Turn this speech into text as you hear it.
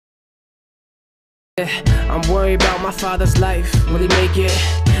I'm worried about my father's life, will he make it?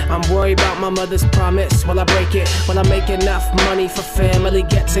 I'm worried about my mother's promise, will I break it? Will I make enough money for family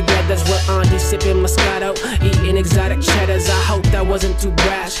get-togethers? With auntie sipping Moscato, eating exotic cheddars? I hope that wasn't too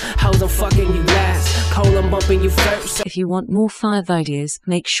brash. Hoes I'm fucking you last, cold I'm bumping you first. If you want more 5 ideas,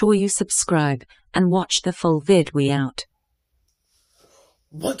 make sure you subscribe and watch the full vid we out.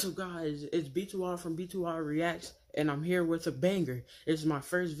 What's up, guys? It's B2R from B2R Reacts, and I'm here with a banger. This is my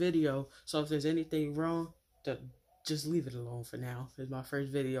first video, so if there's anything wrong, just leave it alone for now. It's my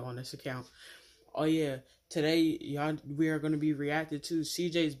first video on this account. Oh yeah, today we are going to be reacting to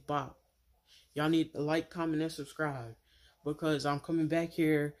CJ's Bop. Y'all need to like, comment, and subscribe, because I'm coming back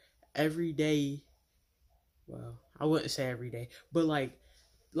here every day. Well, I wouldn't say every day, but like,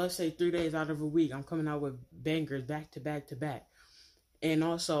 let's say 3 days out of a week, I'm coming out with bangers back to back to back. And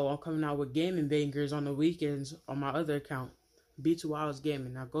also, I'm coming out with gaming bangers on the weekends on my other account, B2R's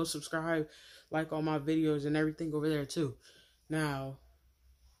Gaming. Now, go subscribe, like all my videos and everything over there, too. Now,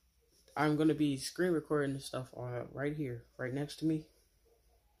 I'm going to be screen recording this stuff right here, right next to me.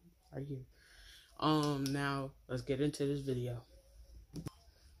 Right here. Now, let's get into this video.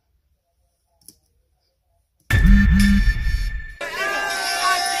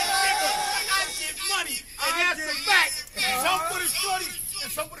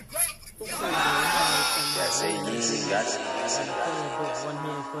 That's easy, gotcha. One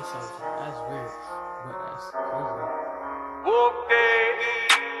hand push-ups. That's weird, but that's crazy.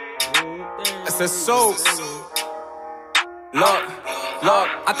 I said so. Look,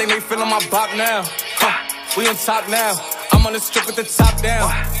 I think they feeling my bop now. We on top now. I'm on the strip with the top down.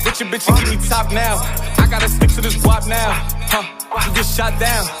 Bitch, your bitch, you keep me top now. I gotta stick to this wop now. You get shot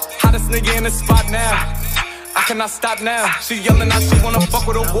down. Hottest nigga in the spot now. I cannot stop now. She yelling out she wanna fuck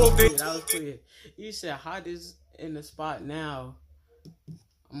with a wolf. That was clear. You said hottest in the spot now.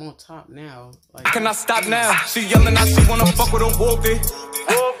 I'm on top now. Like, I cannot stop now. She yelling out she wanna fuck with a wolf.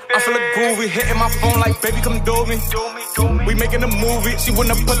 I feel like groovy, hitting my phone like baby come do me. We making a movie. She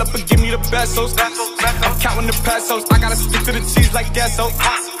wanna pull up and give me the pesos. I'm counting the pesos. I gotta stick to the cheese like queso.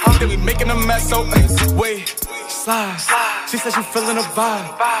 Then we making a mess. So wait, slide. She said she feeling a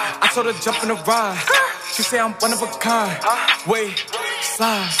vibe. I told her jump in the ride. She say I'm one of a kind. Wait,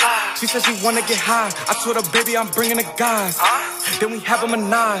 slide. She said she wanna get high. I told her, baby, I'm bringing the guys. Then we have them a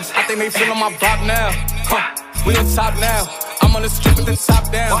nines. I think they feeling my bop now. We on top now. I'm on the strip with the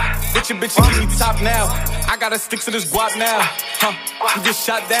top down. Bitch, your bitch, you keep me top now. I gotta stick to this guap now. You get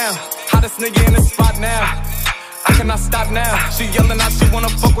shot down. Hottest nigga in the spot now. I cannot stop now. She yelling out she wanna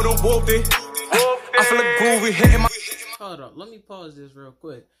fuck with a wolf. I feel like groovy, hitting my... Hold up, let me pause this real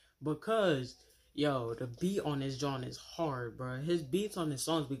quick. Because... yo, the beat on this joint is hard, bro. His beats on his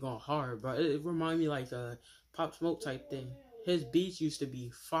songs be going hard, bro. It remind me like a Pop Smoke type thing. His beats used to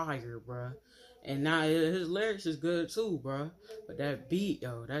be fire, bro. And now his lyrics is good too, bro. But that beat,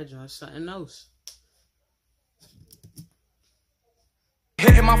 yo, that joint's something else.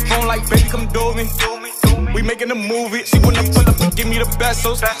 Hitting my phone like baby come do me. We making a movie. She wanna pull up and give me the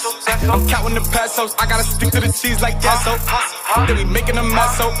pesos. I'm counting the pesos. I gotta stick to the cheese like queso. Then we making a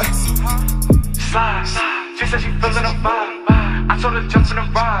mess. So she said she feeling a vibe. I told her jump in the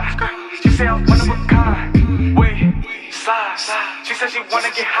ride. She say I'm one of a kind. Wait, slide. She said she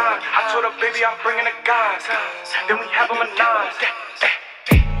wanna get high. I told her, baby, I'm bringing the guys. Then we have them a nine.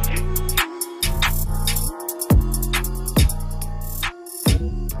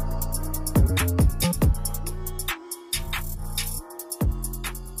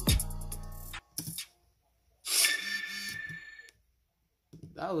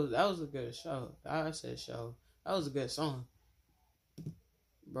 That was a good show. I said show. That was a good song,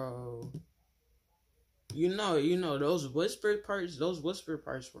 bro. You know those whispered parts. Those whispered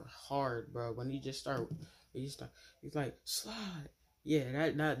parts were hard, bro. When he's like slide.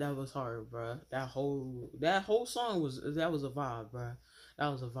 Yeah, that was hard, bro. That whole song was a vibe, bro. That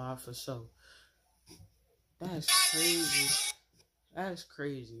was a vibe for sure. That's crazy. That's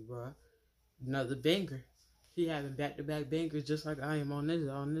crazy, bro. Another banger. He having back-to-back bangers just like I am on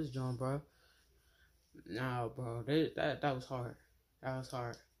this joint, bro. Nah, bro, that was hard. That was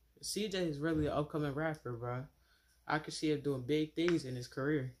hard. CJ is really an upcoming rapper, bro. I could see him doing big things in his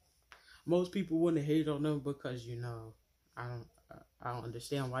career. Most people wouldn't hate on him because, you know, I don't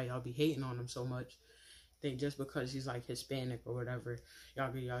understand why y'all be hating on him so much. Think just because he's like Hispanic or whatever,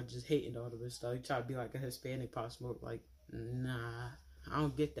 y'all just hating on him and stuff. You try to be like a Hispanic Pop Smoke, like, nah, I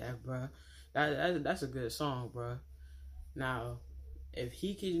don't get that, bro. That's a good song, bro. Now, if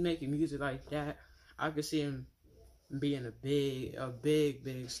he keeps making music like that, I could see him being a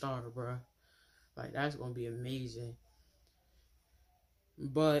big star, bro. Like, that's gonna be amazing.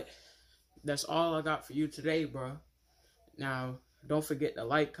 But That's all I got for you today, bro. Now, don't forget to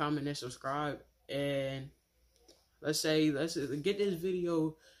like, comment, and subscribe. And let's get this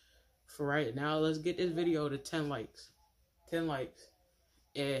video for right now. Let's get this video to 10 likes. 10 likes.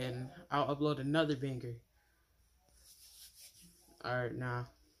 And I'll upload another banger. Alright, now.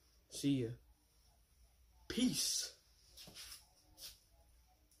 See ya. Peace.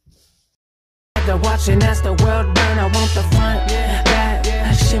 They're watching as the world burn. I want the front,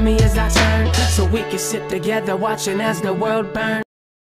 back, shimmy as I turn, so we can sit together watching as the world burn.